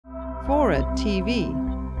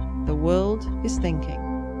FORA.tv. The world is thinking.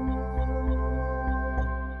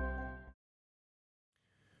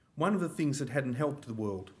 One of the things that hadn't helped the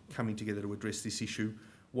world coming together to address this issue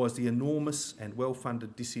was the enormous and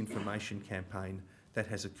well-funded disinformation campaign that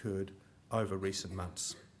has occurred over recent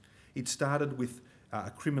months. It started with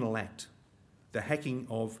a criminal act, the hacking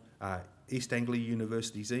of East Anglia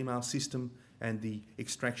University's email system and the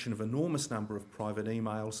extraction of an enormous number of private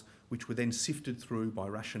emails, which were then sifted through by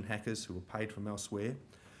Russian hackers who were paid from elsewhere,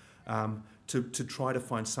 to try to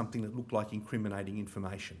find something that looked like incriminating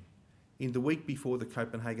information. In the week before the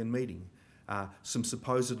Copenhagen meeting, some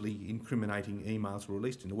supposedly incriminating emails were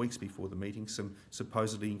released. In the weeks before the meeting, some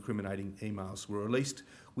supposedly incriminating emails were released,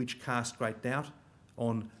 which cast great doubt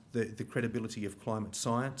on the credibility of climate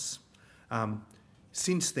science.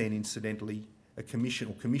 Since then, incidentally, a commission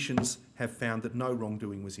or commissions have found that no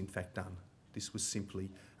wrongdoing was in fact done. This was simply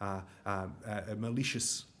a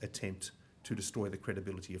malicious attempt to destroy the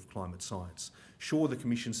credibility of climate science. Sure, the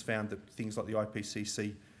commissions found that things like the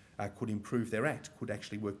IPCC could improve their act, could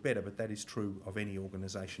actually work better, but that is true of any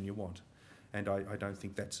organisation you want. And I don't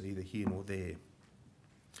think that's either here nor there.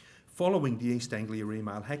 Following the East Anglia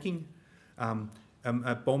email hacking,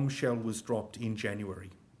 a bombshell was dropped in January,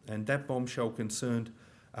 and that bombshell concerned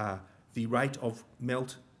the rate of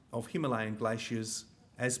melt of Himalayan glaciers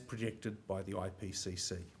as projected by the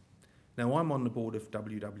IPCC. Now, I'm on the board of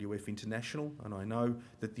WWF International, and I know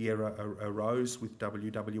that the error arose with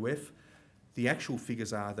WWF. The actual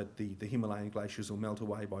figures are that the Himalayan glaciers will melt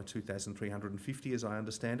away by 2350, as I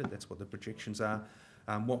understand it. That's what the projections are.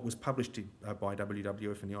 What was published by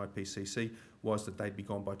WWF and the IPCC was that they'd be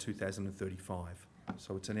gone by 2035.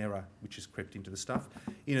 So it's an error which has crept into the stuff.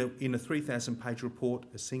 In a 3,000-page report,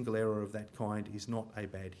 a single error of that kind is not a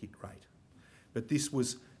bad hit rate. But this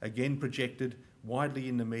was again projected widely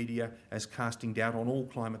in the media as casting doubt on all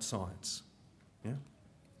climate science. Yeah?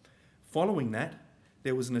 Following that,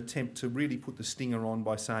 there was an attempt to really put the stinger on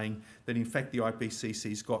by saying that in fact the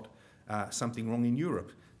IPCC's got something wrong in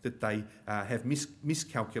Europe, that they have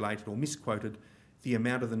miscalculated or misquoted the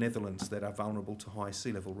amount of the Netherlands that are vulnerable to high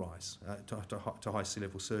sea level rise, to high sea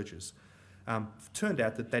level surges. Turned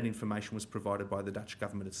out that that information was provided by the Dutch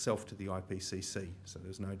government itself to the IPCC, so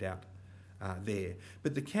there's no doubt there.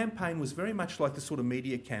 But the campaign was very much like the sort of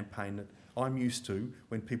media campaign that I'm used to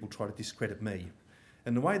when people try to discredit me.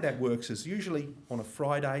 And the way that works is usually on a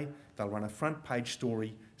Friday, they'll run a front page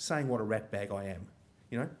story saying what a ratbag I am,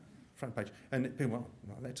 you know, front page. And people,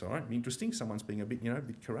 well, that's all right, interesting, someone's being a bit, a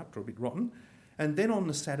bit corrupt or a bit rotten. And then on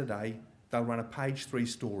the Saturday, they'll run a page 3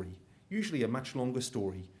 story, usually a much longer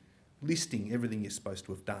story, listing everything you're supposed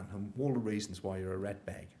to have done and all the reasons why you're a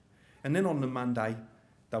ratbag. And then on the Monday,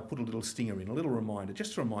 they'll put a little stinger in, a little reminder,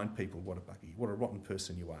 just to remind people what a buggy, what a rotten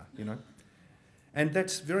person you are, you know. And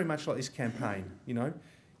that's very much like this campaign, you know.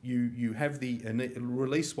 You have the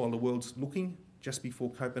release while the world's looking, just before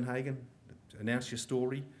Copenhagen, to announce your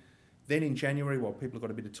story. Then in January, while people have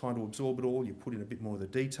got a bit of time to absorb it all, you put in a bit more of the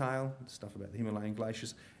detail, stuff about the Himalayan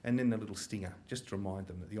glaciers, and then the little stinger, just to remind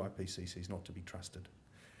them that the IPCC is not to be trusted.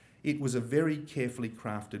 It was a very carefully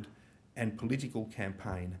crafted and political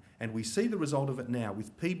campaign, and we see the result of it now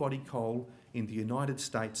with Peabody Coal in the United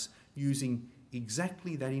States using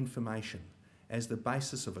exactly that information as the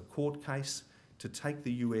basis of a court case to take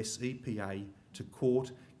the US EPA to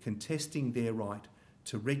court, contesting their right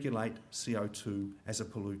to regulate CO2 as a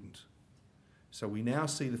pollutant. So we now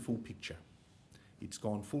see the full picture. It's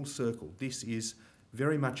gone full circle. This is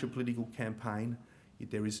very much a political campaign.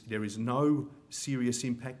 There is no serious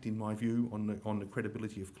impact, in my view, on the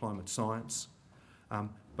credibility of climate science,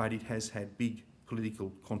 but it has had big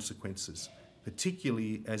political consequences,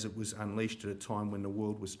 particularly as it was unleashed at a time when the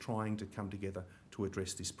world was trying to come together to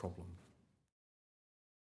address this problem.